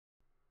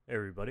Hey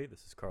everybody,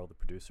 this is Carl, the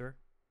producer.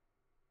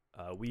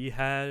 We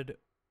had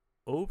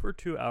over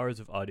 2 hours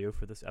of audio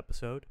for this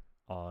episode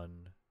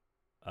on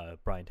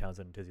Brian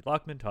Townsend and Tizzy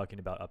Lockman talking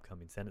about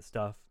upcoming Senate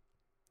stuff.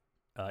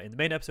 In the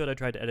main episode, I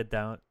tried to edit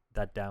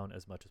that down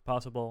as much as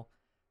possible,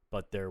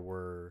 but there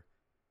were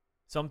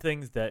some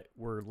things that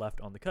were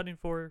left on the cutting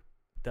floor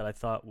that I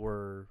thought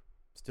were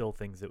still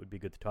things that would be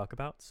good to talk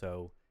about.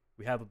 So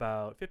we have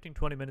about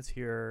 15-20 minutes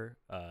here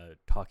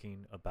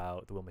talking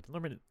about the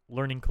Wilmington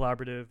Learning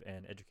Collaborative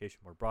and education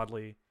more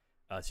broadly.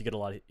 So you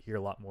get hear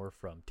a lot more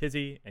from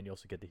Tizzy, and you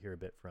also get to hear a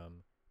bit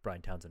from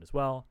Brian Townsend as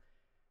well.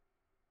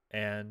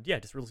 And yeah,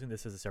 just releasing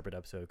this as a separate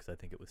episode because I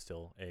think it was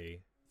still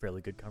a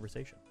fairly good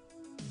conversation.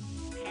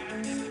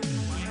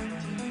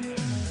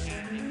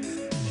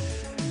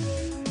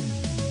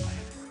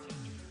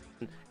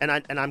 And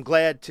I'm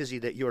glad, Tizzy,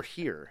 that you're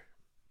here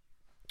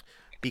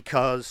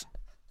because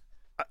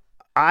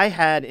I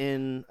had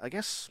I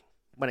guess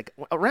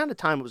around the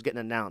time it was getting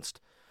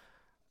announced,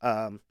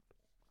 I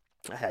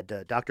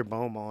had Dr.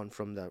 Bohm on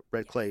from the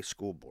Red Clay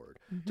School Board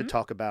to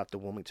talk about the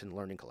Wilmington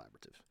Learning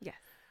Collaborative. Yes.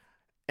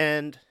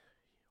 And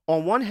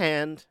on one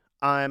hand,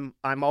 I'm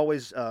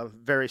always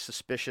very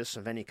suspicious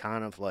of any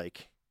kind of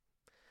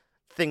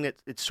thing that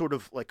it's sort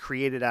of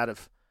created out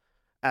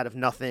of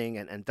nothing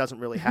and doesn't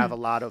really have a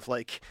lot of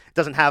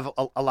doesn't have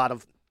a lot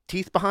of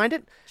teeth behind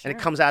it. Sure. And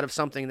it comes out of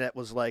something that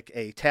was like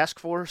a task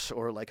force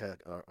or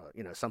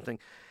something.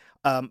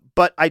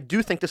 But I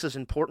do think this is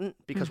important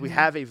because we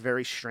have a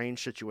very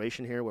strange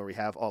situation here where we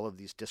have all of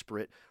these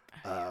disparate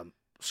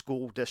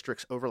school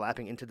districts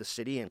overlapping into the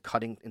city and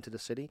cutting into the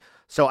city.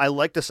 So I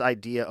like this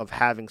idea of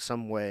having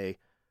some way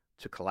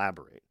to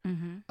collaborate.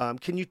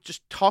 Can you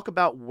just talk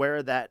about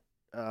where that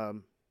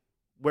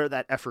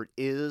effort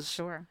is?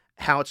 Sure.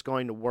 How it's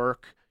going to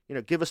work?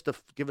 Give us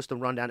the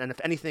rundown, and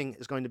if anything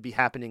is going to be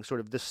happening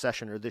sort of this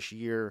session or this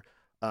year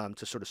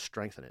to sort of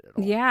strengthen it at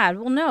all. Yeah.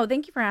 Well, no,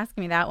 thank you for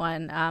asking me that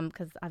one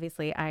because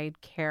obviously I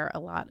care a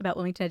lot about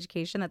Wilmington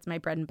education. That's my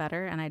bread and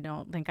butter, and I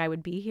don't think I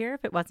would be here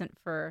if it wasn't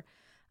for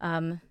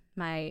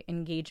my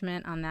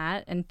engagement on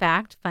that. In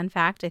fact, fun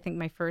fact, I think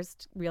my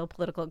first real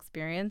political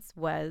experience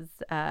was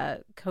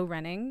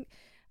co-running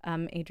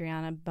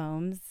Adriana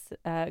Bohm's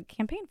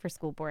campaign for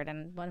school board,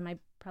 and one of my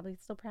probably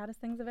still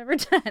proudest things I've ever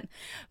done.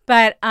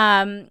 But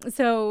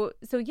so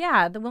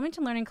yeah, the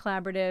Wilmington Learning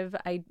Collaborative,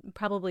 I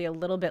probably a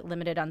little bit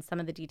limited on some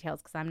of the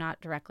details because I'm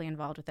not directly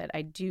involved with it.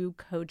 I do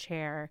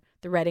co-chair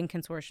the Reading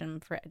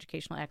Consortium for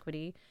Educational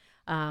Equity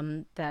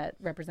that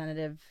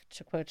Representative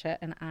Chakwocha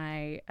and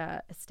I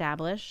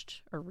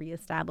established or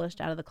reestablished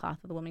out of the cloth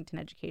of the Wilmington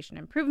Education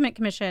Improvement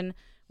Commission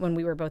when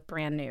we were both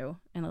brand new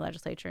in the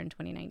legislature in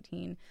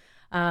 2019.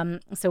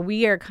 So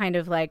we are kind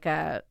of like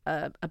a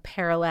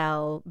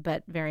parallel,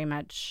 but very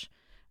much,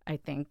 I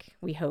think,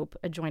 we hope,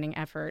 a joining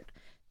effort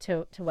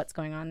to what's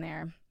going on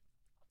there.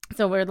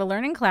 So where the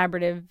Learning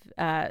Collaborative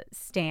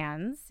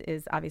stands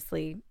is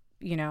obviously,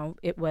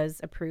 it was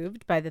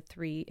approved by the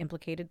three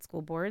implicated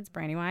school boards,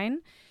 Brandywine,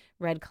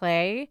 Red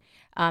Clay,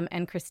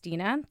 and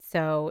Christina.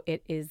 So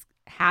it is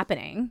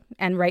happening.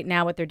 And right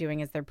now what they're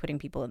doing is they're putting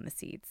people in the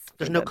seats.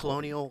 There's no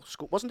colonial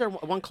school. Wasn't there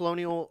one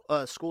colonial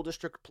school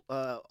district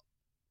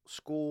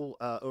school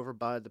over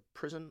by the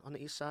prison on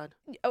the east side?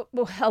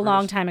 A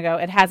long time ago.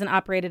 It hasn't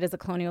operated as a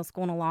colonial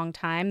school in a long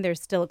time.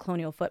 There's still a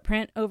colonial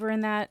footprint over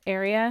in that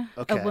area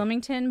of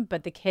Wilmington,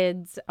 but the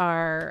kids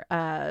are,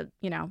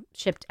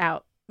 shipped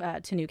out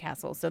to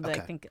Newcastle. So I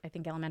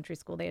think elementary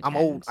school they attend.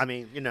 I'm old. I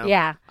mean,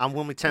 yeah, I'm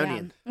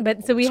Wilmingtonian. Yeah.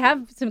 But so we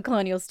have some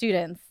colonial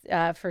students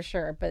for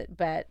sure.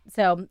 But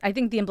so I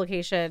think the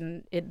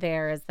implication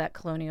there is that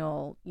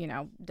colonial,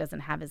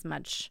 doesn't have as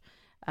much.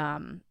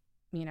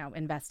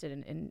 Invested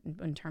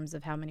in terms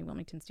of how many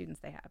Wilmington students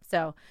they have.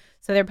 So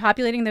they're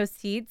populating those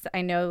seats.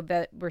 I know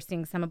that we're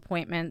seeing some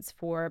appointments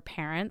for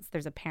parents.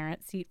 There's a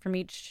parent seat from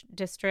each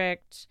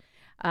district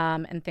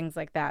and things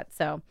like that.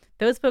 So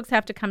those folks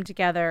have to come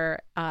together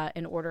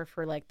in order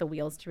for the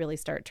wheels to really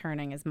start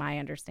turning, is my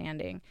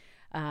understanding.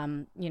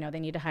 They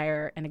need to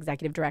hire an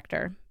executive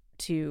director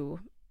to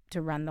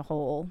run the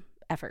whole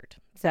effort.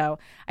 So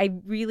I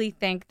really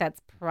think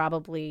that's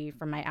probably,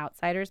 from my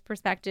outsider's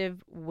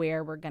perspective,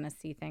 where we're going to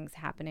see things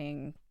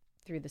happening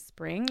through the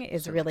spring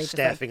is really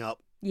staffing up.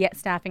 Yeah,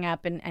 staffing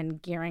up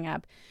and gearing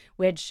up,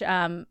 which,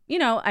 I'm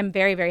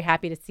very, very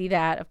happy to see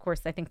that. Of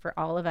course, I think for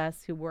all of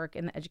us who work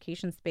in the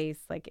education space,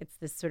 it's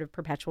this sort of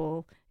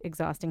perpetual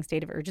exhausting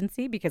state of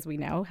urgency because we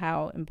know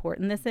how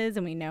important this is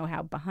and we know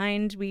how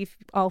behind we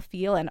all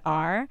feel and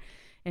are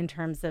in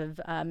terms of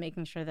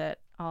making sure that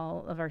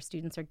all of our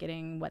students are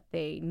getting what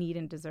they need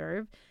and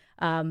deserve.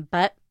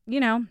 But,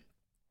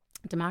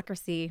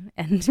 democracy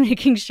and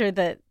making sure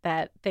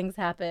that things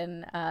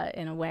happen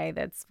in a way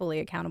that's fully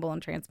accountable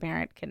and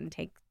transparent can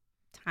take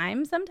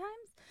time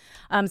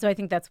sometimes. So I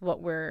think that's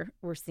what we're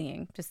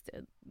seeing, just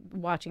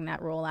watching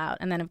that roll out.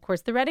 And then, of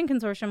course, the Reading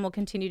Consortium will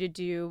continue to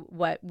do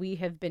what we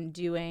have been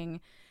doing,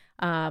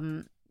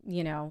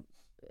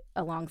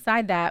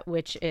 alongside that,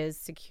 which is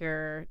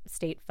secure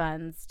state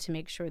funds to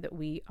make sure that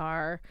we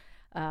are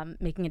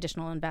making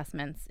additional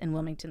investments in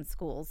Wilmington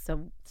schools.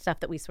 So stuff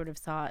that we sort of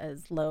saw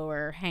as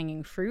lower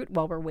hanging fruit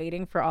while we're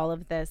waiting for all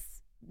of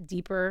this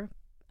deeper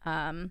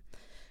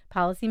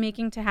policy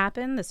making to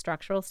happen, the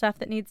structural stuff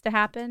that needs to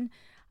happen.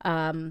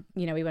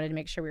 We wanted to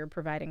make sure we were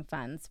providing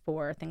funds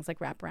for things like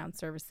wraparound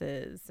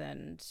services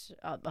and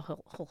a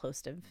whole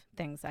host of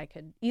things I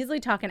could easily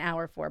talk an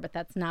hour for, but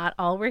that's not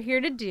all we're here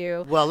to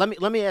do. Well,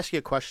 let me ask you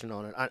a question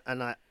on it.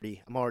 I'm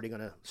already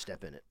going to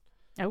step in it.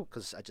 Oh,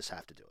 because I just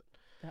have to do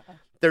it. uh-oh.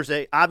 There's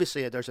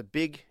a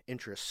big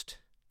interest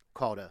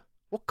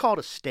we'll call it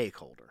a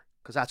stakeholder,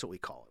 because that's what we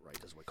call it, right?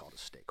 That's what we call it, a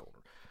stakeholder,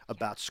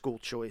 about school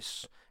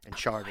choice and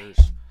charters,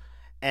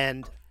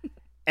 and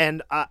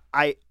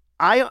I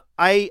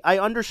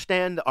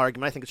understand the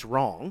argument. I think it's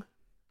wrong.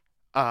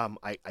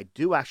 I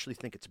do actually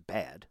think it's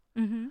bad.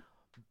 Mm-hmm.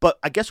 But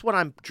I guess what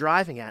I'm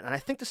driving at, and I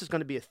think this is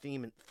going to be a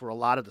theme for a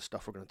lot of the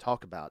stuff we're going to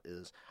talk about,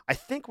 is I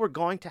think we're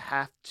going to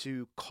have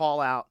to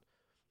call out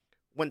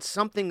when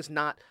something's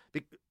not,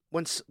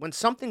 when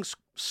something's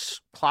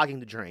clogging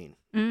the drain,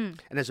 and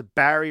there's a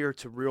barrier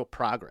to real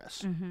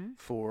progress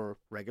for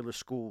regular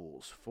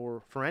schools,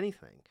 for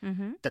anything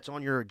that's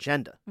on your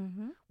agenda.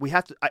 We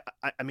have to.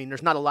 I mean,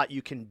 there's not a lot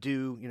you can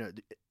do,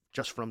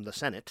 just from the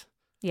Senate.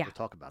 Yeah, we'll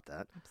talk about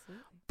that.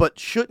 Absolutely. But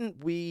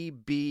shouldn't we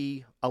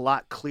be a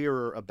lot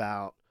clearer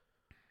about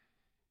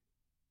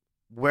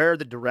where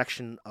the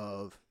direction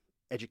of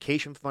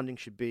education funding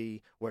should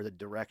be, where the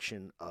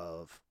direction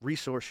of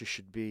resources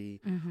should be,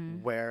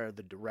 where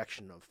the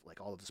direction of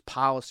all of this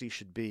policy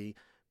should be?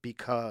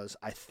 Because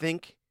I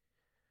think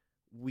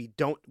we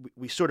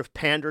sort of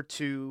pander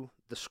to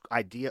the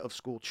idea of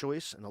school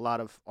choice, and a lot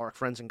of our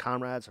friends and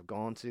comrades have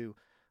gone to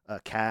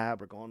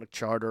CAB or gone to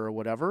charter or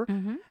whatever,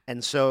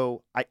 and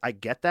so I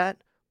get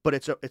that, but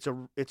it's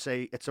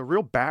a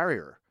real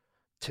barrier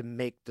to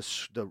make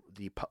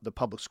the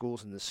public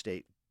schools in this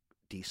state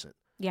decent.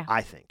 Yeah,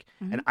 I think,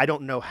 and I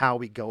don't know how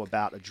we go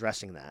about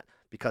addressing that,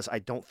 because I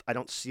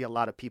don't see a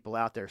lot of people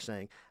out there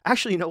saying,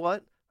 actually, you know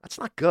what, that's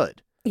not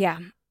good. Yeah.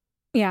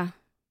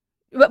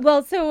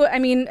 Well, so, I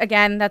mean,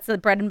 again, that's the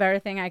bread and butter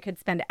thing I could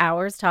spend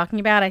hours talking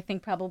about. I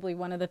think probably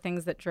one of the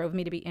things that drove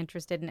me to be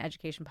interested in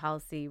education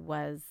policy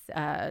was,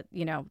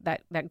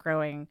 that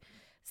growing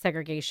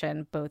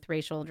segregation, both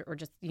racial or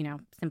just,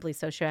 simply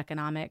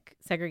socioeconomic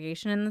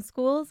segregation in the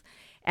schools.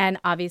 And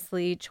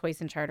obviously, choice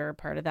and charter are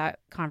part of that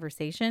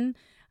conversation.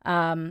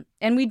 And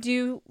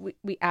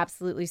we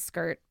absolutely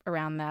skirt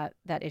around that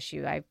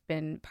issue. I've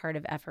been part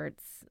of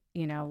efforts,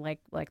 like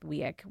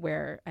WEIC,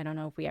 where I don't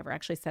know if we ever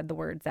actually said the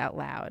words out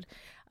loud,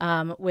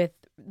 with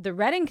the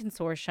Reading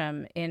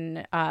Consortium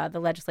in the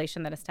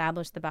legislation that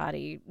established the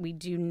body. We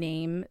do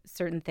name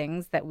certain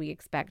things that we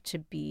expect to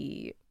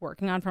be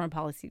working on from a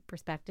policy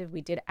perspective.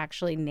 We did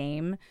actually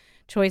name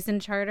choice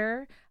and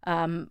charter,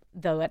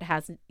 though it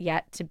hasn't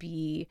yet to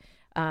be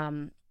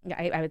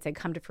I would say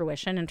come to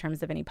fruition in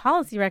terms of any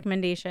policy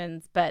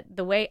recommendations. But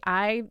the way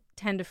I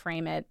tend to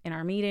frame it in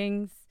our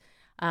meetings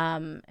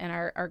and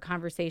our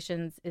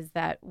conversations is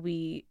that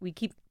we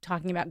keep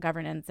talking about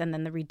governance, and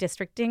then the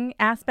redistricting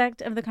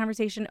aspect of the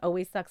conversation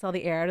always sucks all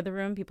the air out of the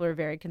room. People are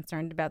very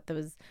concerned about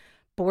those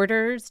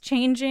borders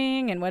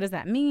changing and what does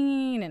that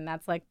mean, and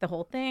that's the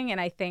whole thing.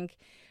 And I think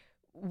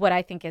what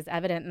I think is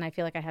evident, and I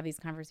feel like I have these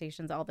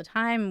conversations all the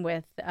time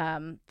with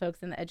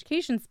folks in the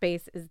education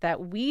space, is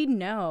that we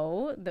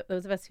know that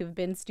those of us who've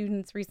been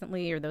students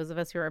recently, or those of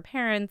us who are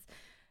parents,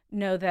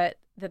 know that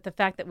the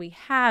fact that we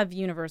have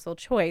universal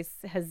choice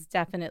has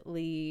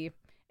definitely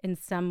in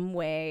some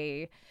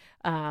way,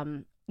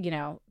 kind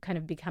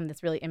of become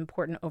this really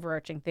important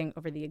overarching thing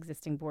over the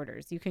existing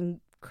borders. You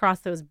can cross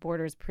those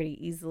borders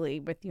pretty easily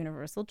with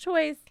universal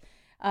choice.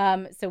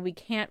 So we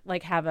can't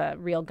have a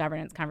real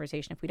governance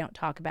conversation if we don't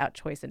talk about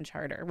choice and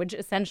charter, which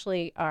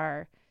essentially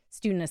are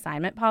student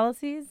assignment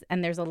policies.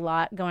 And there's a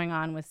lot going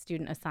on with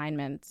student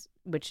assignment,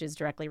 which is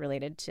directly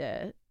related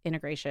to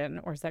integration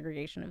or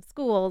segregation of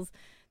schools,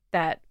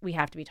 that we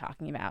have to be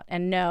talking about.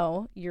 And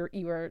no,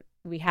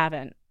 we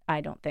haven't,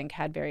 I don't think,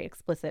 had very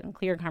explicit and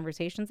clear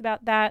conversations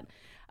about that.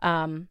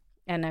 And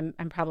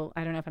I'm probably,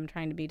 I don't know if I'm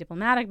trying to be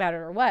diplomatic about it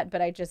or what,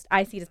 but I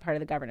see it as part of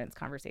the governance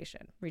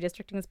conversation.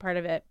 Redistricting is part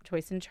of it,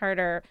 choice and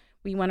charter.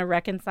 We want to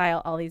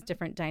reconcile all these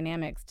different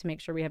dynamics to make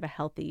sure we have a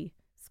healthy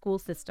school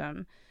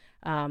system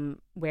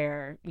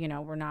where,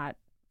 we're not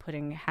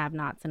putting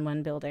have-nots in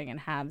one building and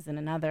haves in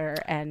another.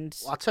 And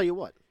well, I'll tell you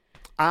what,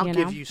 I'll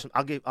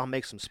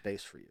make some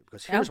space for you,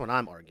 because here's what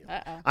I'm arguing.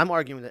 I'm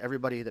arguing that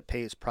everybody that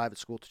pays private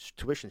school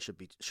tuition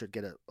should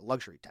get a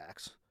luxury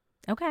tax.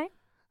 Okay.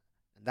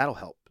 And that'll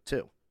help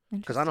too.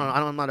 Because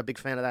I'm not a big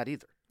fan of that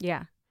either.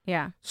 Yeah.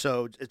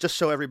 So just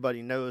so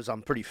everybody knows,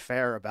 I'm pretty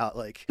fair about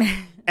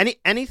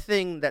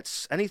anything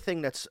that's going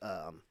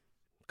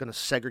to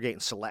segregate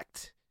and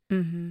select.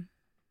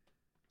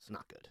 It's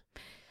not good.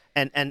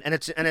 And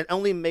it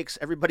only makes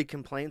everybody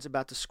complains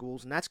about the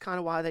schools, and that's kind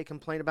of why they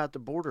complain about the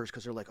borders,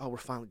 because they're like, oh, we're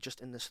finally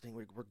just in this thing,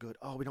 we're good.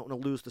 Oh, we don't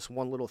want to lose this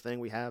one little thing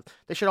we have.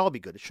 They should all be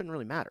good. It shouldn't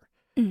really matter.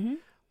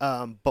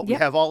 But we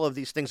have all of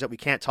these things that we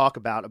can't talk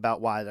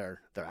about why they're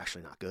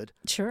actually not good.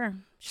 Sure.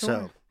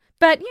 So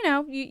But, you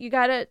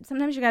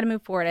sometimes you gotta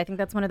move forward. I think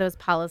that's one of those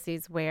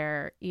policies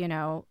where,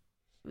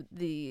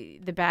 the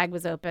bag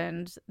was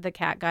opened, the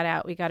cat got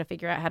out. We got to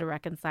figure out how to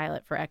reconcile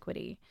it for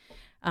equity.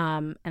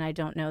 And I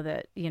don't know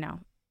that,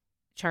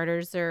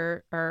 charters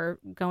are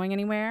going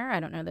anywhere. I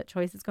don't know that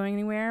choice is going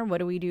anywhere. What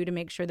do we do to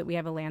make sure that we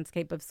have a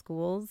landscape of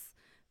schools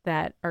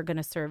that are going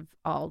to serve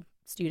all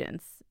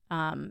students?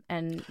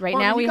 And right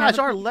now you guys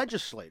are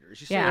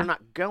legislators. You say they're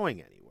not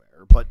going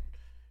anywhere, but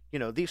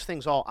these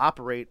things all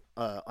operate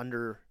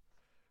under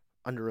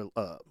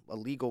a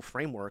legal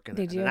framework and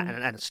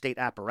a state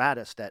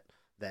apparatus that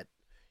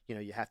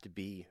you have to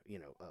be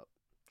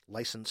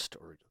licensed,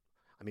 or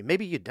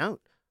maybe you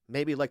don't.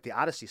 Maybe like the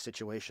Odyssey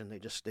situation,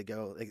 they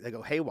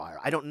go haywire.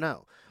 I don't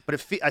know,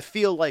 but I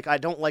feel like I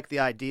don't like the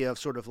idea of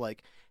sort of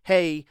like,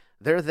 hey,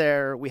 they're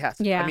there. We have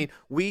to. Yeah.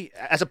 We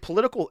as a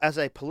political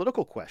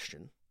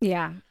question.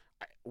 Yeah.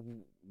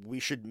 We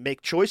should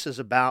make choices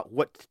about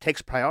what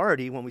takes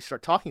priority when we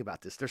start talking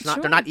about this. They're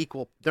Sure. not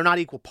equal. They're not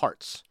equal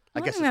parts. I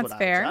Well, guess I is think what that's I would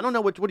say. fair. I don't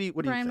know. What do you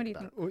Brian, think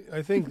what do about you it? think?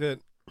 I think that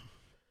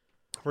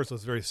first of all,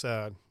 it's very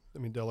sad.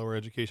 Delaware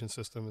education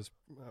system is.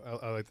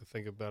 I like to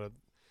think about it.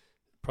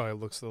 Probably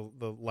looks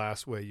the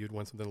last way you'd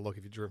want something to look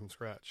if you drew it from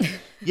scratch.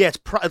 Yeah,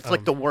 it's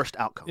like the worst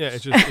outcomes. Yeah,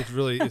 it's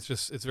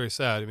very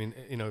sad.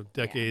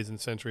 Decades and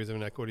centuries of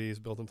inequities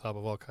built on top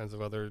of all kinds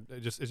of other.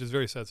 It's just a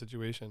very sad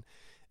situation.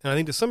 And I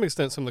think to some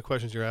extent, some of the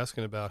questions you're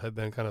asking about have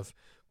been kind of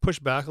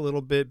pushed back a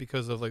little bit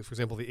because of, like, for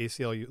example, the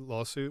ACLU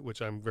lawsuit,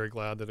 which I'm very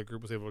glad that a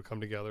group was able to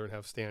come together and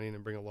have standing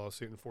and bring a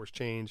lawsuit and force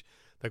change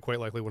that quite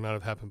likely would not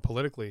have happened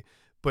politically.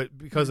 But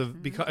because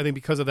of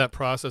that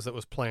process that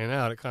was playing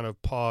out, it kind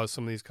of paused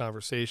some of these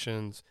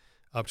conversations,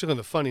 particularly on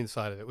the funding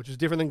side of it, which is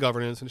different than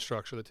governance and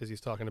structure that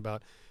Tizzy's talking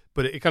about.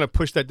 But it kind of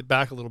pushed that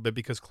back a little bit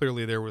because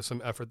clearly there was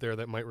some effort there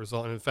that might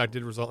result, and in fact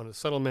did result in a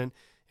settlement,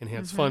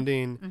 enhanced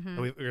funding, and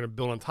we're going to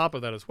build on top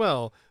of that as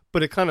well.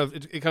 But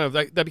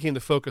that became the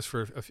focus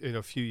for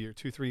a few years,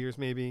 2-3 years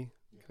maybe,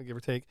 give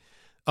or take.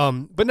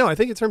 But no, I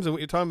think in terms of what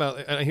you're talking about,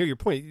 and I hear your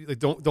point. Like,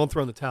 don't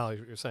throw in the towel. Is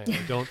what you're saying.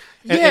 Like, don't.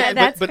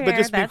 That's fair. But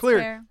just to be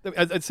clear, fair.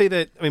 I'd say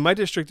that my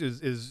district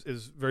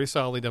is very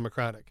solidly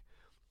Democratic,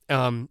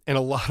 and a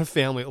lot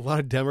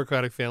of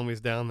Democratic families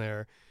down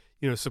there,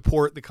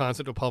 support the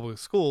concept of public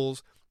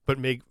schools, but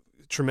make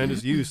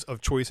tremendous use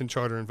of choice and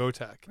charter and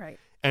VOTAC. Right.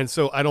 And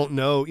so I don't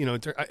know.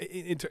 I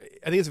think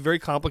it's a very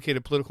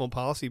complicated political and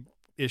policy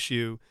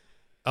issue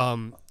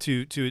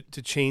to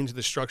change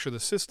the structure of the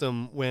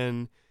system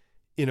when.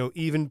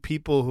 Even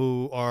people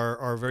who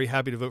are very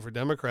happy to vote for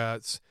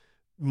Democrats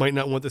might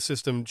not want the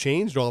system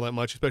changed all that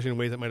much, especially in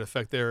ways that might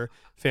affect their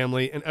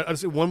family. And I'll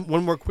say one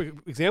more quick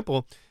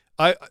example.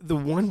 The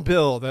one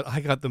bill that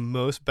I got the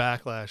most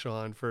backlash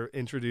on for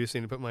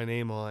introducing and put my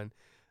name on,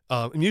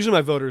 and usually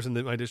my voters in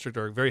my district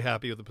are very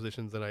happy with the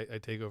positions that I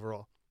take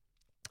overall.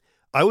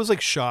 I was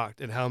like shocked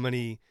at how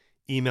many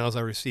emails I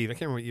received. I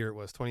can't remember what year it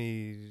was,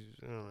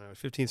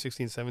 15,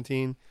 16,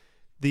 17.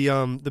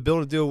 The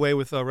bill to do away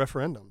with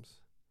referendums.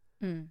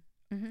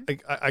 Mm-hmm.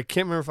 I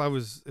can't remember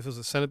if it was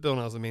a Senate bill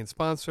and I was the main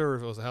sponsor, or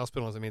if it was a House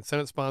bill and I was the main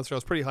Senate sponsor. I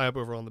was pretty high up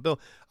overall on the bill.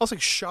 I was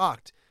like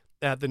shocked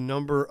at the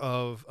number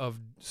of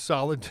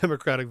solid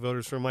Democratic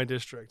voters from my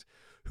district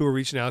who were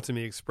reaching out to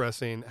me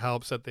expressing how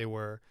upset they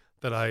were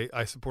that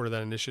I supported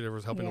that initiative or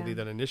was helping to lead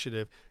that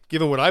initiative,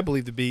 given what I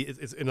believe to be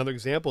is another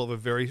example of a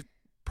very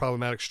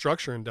problematic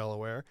structure in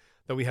Delaware,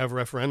 that we have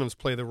referendums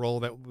play the role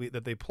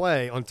that they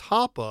play on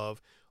top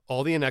of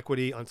all the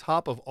inequity, on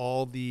top of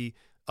all the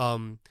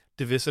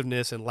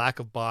divisiveness and lack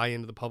of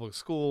buy-in to the public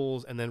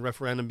schools, and then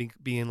referendum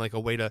being like a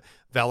way to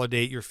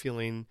validate your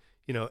feeling,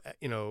 your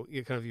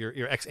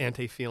ex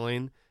ante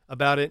feeling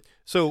about it.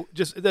 So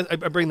I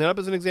bring that up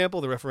as an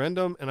example, the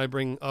referendum, and I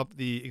bring up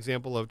the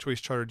example of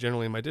choice charter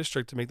generally in my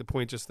district to make the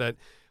point just that,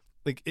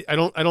 like, I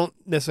don't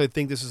necessarily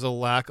think this is a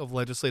lack of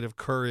legislative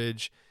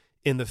courage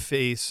in the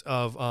face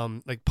of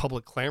like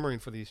public clamoring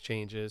for these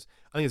changes.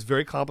 I think it's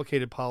very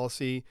complicated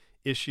policy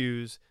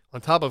issues on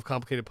top of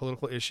complicated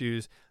political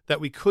issues that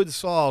we could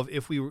solve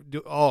if we do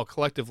all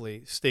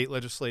collectively, state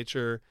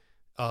legislature,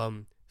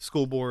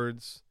 school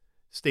boards,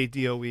 state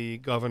DOE,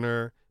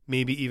 governor,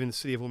 maybe even the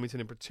city of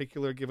Wilmington in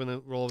particular, given the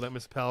role of that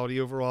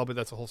municipality overall, but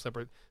that's a whole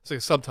separate, it's like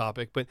a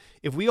subtopic. But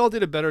if we all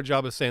did a better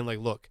job of saying, like,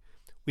 look,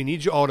 we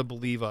need you all to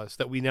believe us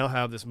that we now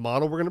have this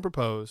model we're going to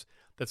propose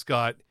that's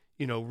got,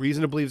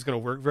 reason to believe it's going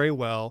to work very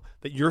well,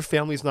 that your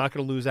family's not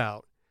going to lose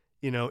out.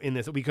 In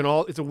this, we can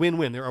all, it's a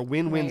win-win. There are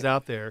win-wins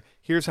out there.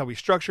 Here's how we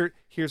structure it.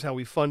 Here's how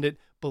we fund it.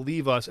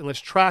 Believe us. And let's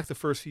track the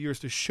first few years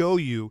to show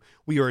you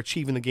we are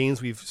achieving the gains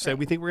we've said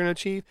we think we're going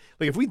to achieve.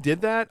 Like, if we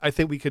did that, I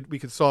think we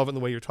could solve it in the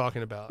way you're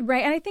talking about.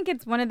 Right. And I think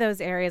it's one of those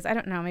areas, I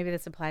don't know, maybe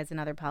this applies in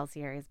other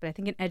policy areas, but I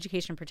think in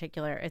education in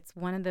particular, it's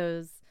one of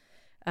those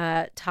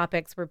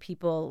topics where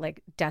people like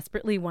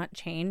desperately want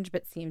change,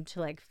 but seem to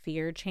like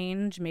fear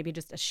change, maybe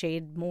just a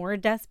shade more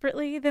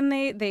desperately than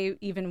they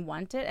even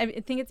want it. I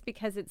think it's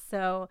because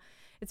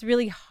it's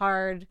really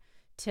hard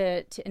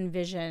to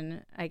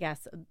envision, I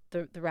guess,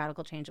 the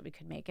radical change that we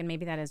could make. And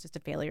maybe that is just a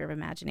failure of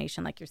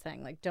imagination, like you're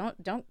saying. Like,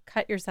 don't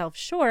cut yourself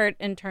short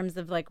in terms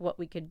of like what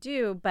we could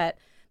do. But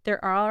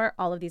there are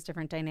all of these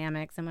different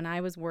dynamics. And when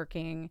I was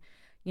working,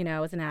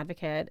 as an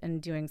advocate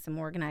and doing some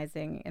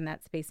organizing in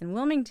that space in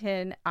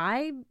Wilmington,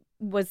 I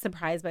was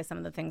surprised by some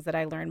of the things that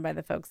I learned by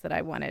the folks that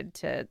I wanted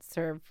to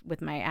serve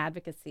with my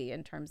advocacy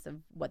in terms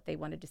of what they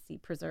wanted to see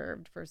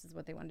preserved versus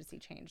what they wanted to see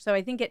changed. So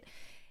I think it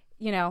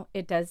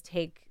does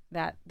take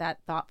that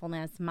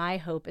thoughtfulness. My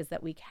hope is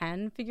that we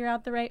can figure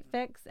out the right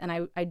fix. And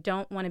I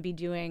don't want to be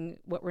doing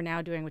what we're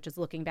now doing, which is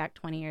looking back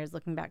 20 years,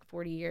 looking back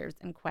 40 years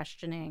and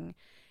questioning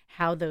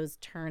how those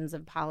turns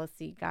of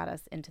policy got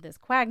us into this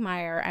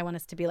quagmire. I want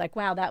us to be like,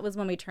 wow, that was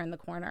when we turned the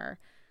corner.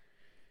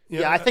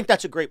 Yeah, I think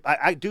that's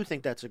I do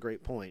think that's a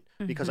great point,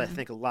 because I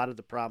think a lot of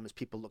the problem is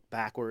people look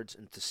backwards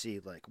and to see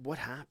like what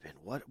happened,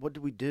 what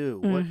did we do,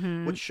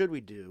 what should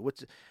we do,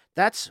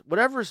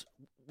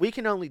 we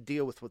can only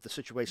deal with the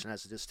situation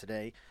as it is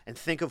today and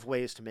think of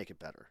ways to make it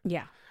better.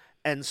 Yeah.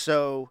 And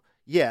so,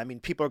 yeah, I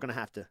mean, people are going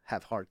to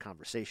have hard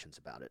conversations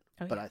about it,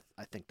 but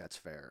I think that's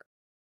fair.